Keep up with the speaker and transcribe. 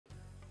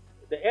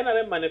The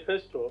NRM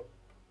manifesto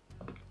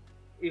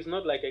is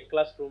not like a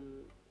classroom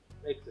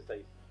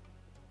exercise.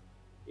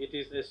 It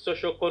is a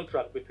social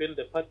contract between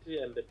the party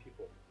and the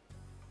people.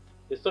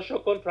 The social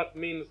contract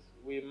means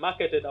we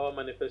marketed our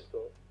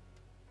manifesto,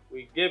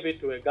 we gave it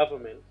to a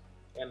government,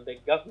 and the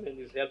government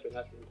is helping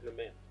us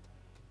implement.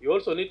 You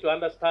also need to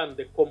understand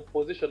the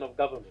composition of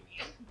government.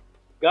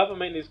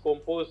 Government is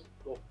composed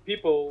of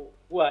people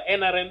who are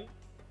NRM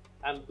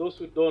and those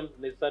who don't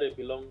necessarily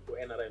belong to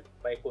NRM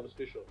by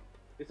constitution.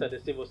 These are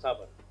the civil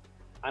servants.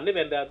 And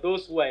even there are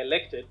those who are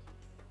elected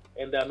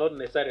and they are not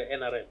necessarily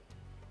NRM,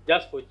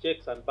 just for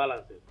checks and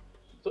balances.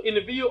 So in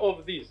view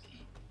of this,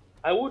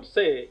 I would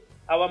say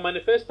our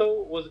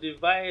manifesto was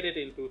divided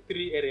into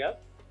 3 areas.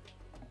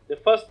 The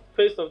first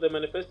phase of the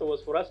manifesto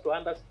was for us to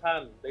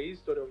understand the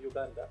history of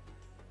Uganda,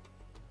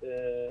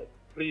 the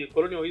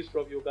pre-colonial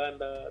history of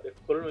Uganda, the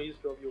colonial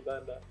history of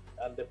Uganda,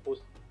 and the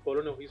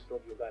post-colonial history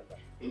of Uganda,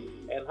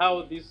 and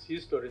how these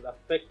histories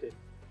affected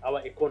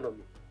our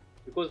economy,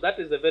 because that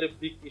is a very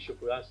big issue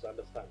for us to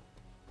understand.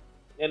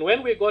 And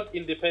when we got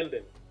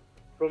independent,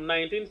 from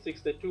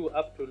 1962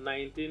 up to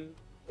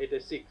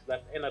 1986,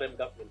 that NRM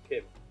government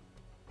came,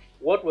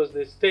 what was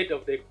the state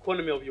of the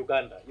economy of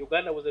Uganda?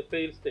 Uganda was a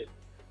failed state.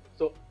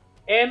 So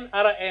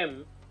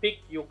NRM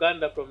picked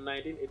Uganda from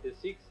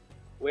 1986,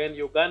 when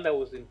Uganda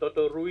was in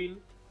total ruin,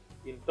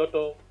 in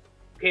total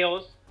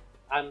chaos,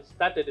 and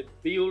started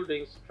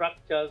building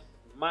structures,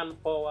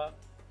 manpower,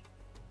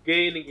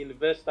 gaining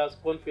investors'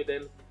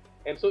 confidence.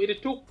 And so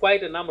it took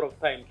quite a number of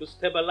time to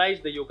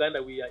stabilize the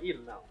Uganda we are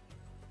in now.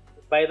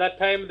 By that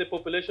time, the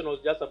population was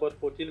just about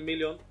 14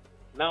 million.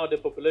 Now the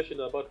population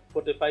is about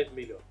 45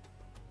 million.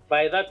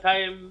 By that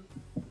time,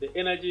 the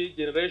energy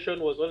generation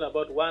was only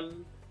about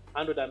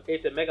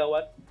 180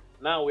 megawatts.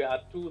 Now we are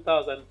at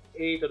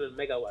 2,800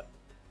 megawatts.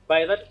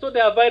 By that, so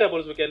there are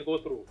variables we can go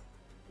through.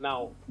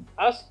 Now,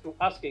 as to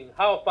asking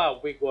how far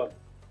have we gone,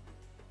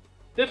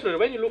 definitely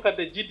when you look at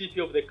the GDP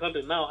of the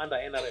country now under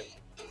NRM,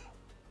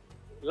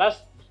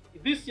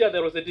 this year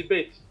there was a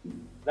debate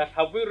that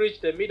have we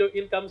reached a middle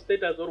income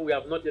status or we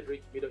have not yet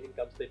reached middle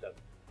income status.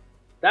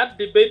 That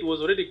debate was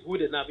already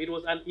good enough. It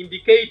was an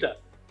indicator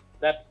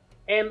that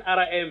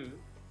NRM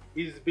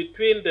is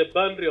between the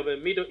boundary of a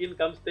middle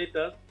income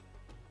status,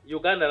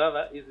 Uganda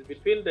rather, is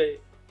between the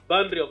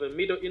boundary of a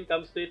middle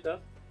income status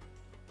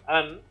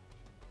and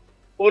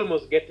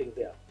almost getting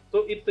there.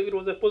 So it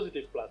was a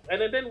positive plus.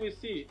 And then we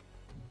see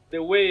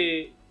the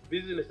way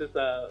businesses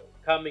are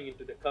coming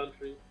into the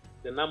country,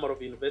 the number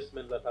of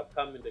investments that have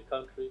come in the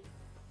country,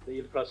 the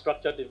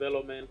infrastructure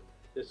development,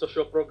 the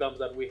social programs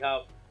that we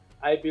have.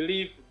 I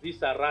believe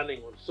these are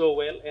running on so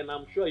well, and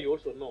I'm sure you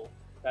also know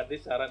that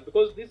these are running,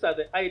 because these are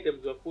the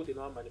items we have put in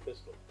our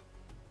manifesto.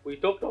 We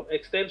talked of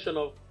extension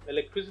of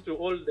electricity to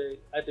all the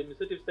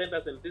administrative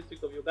centers and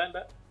districts of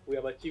Uganda. We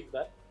have achieved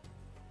that.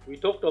 We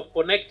talked of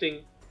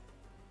connecting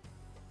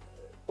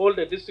all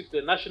the districts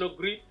to the national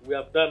grid. We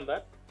have done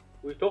that.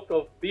 We talked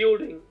of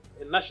building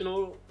a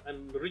national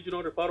and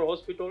regional referral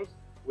hospitals.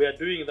 We are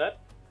doing that.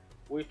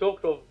 We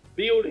talked of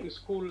building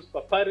schools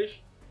per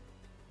parish,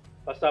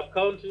 per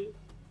sub-county,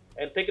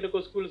 and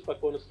technical schools per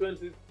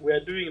constituencies. We are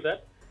doing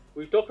that.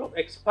 We talked of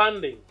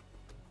expanding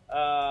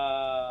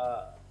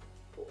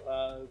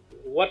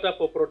water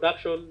for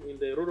production in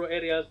the rural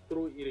areas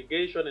through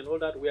irrigation and all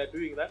that. We are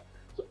doing that.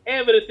 So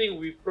everything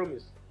we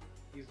promised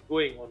is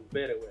going on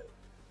very well.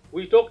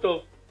 We talked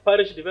of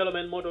parish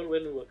development model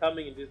when we were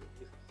coming in this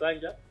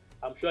Sanja.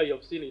 I'm sure you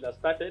have seen it has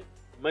started.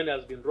 Money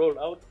has been rolled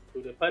out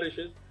to the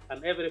parishes,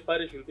 and every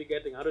parish will be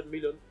getting 100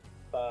 million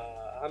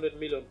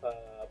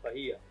per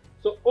year.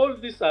 So all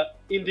these are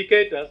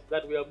indicators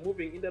that we are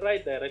moving in the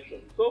right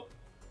direction. So,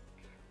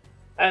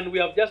 and we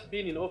have just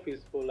been in office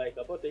for like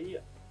about a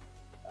year.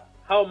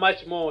 How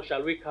much more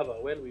shall we cover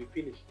when we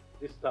finish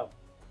this term?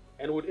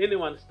 And would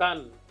anyone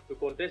stand to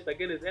contest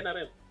against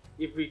NRM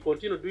if we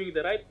continue doing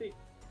the right thing?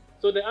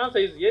 So the answer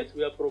is yes,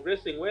 we are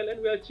progressing well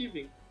and we are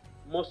achieving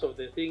most of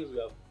the things we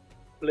have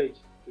pledged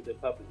to the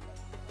public.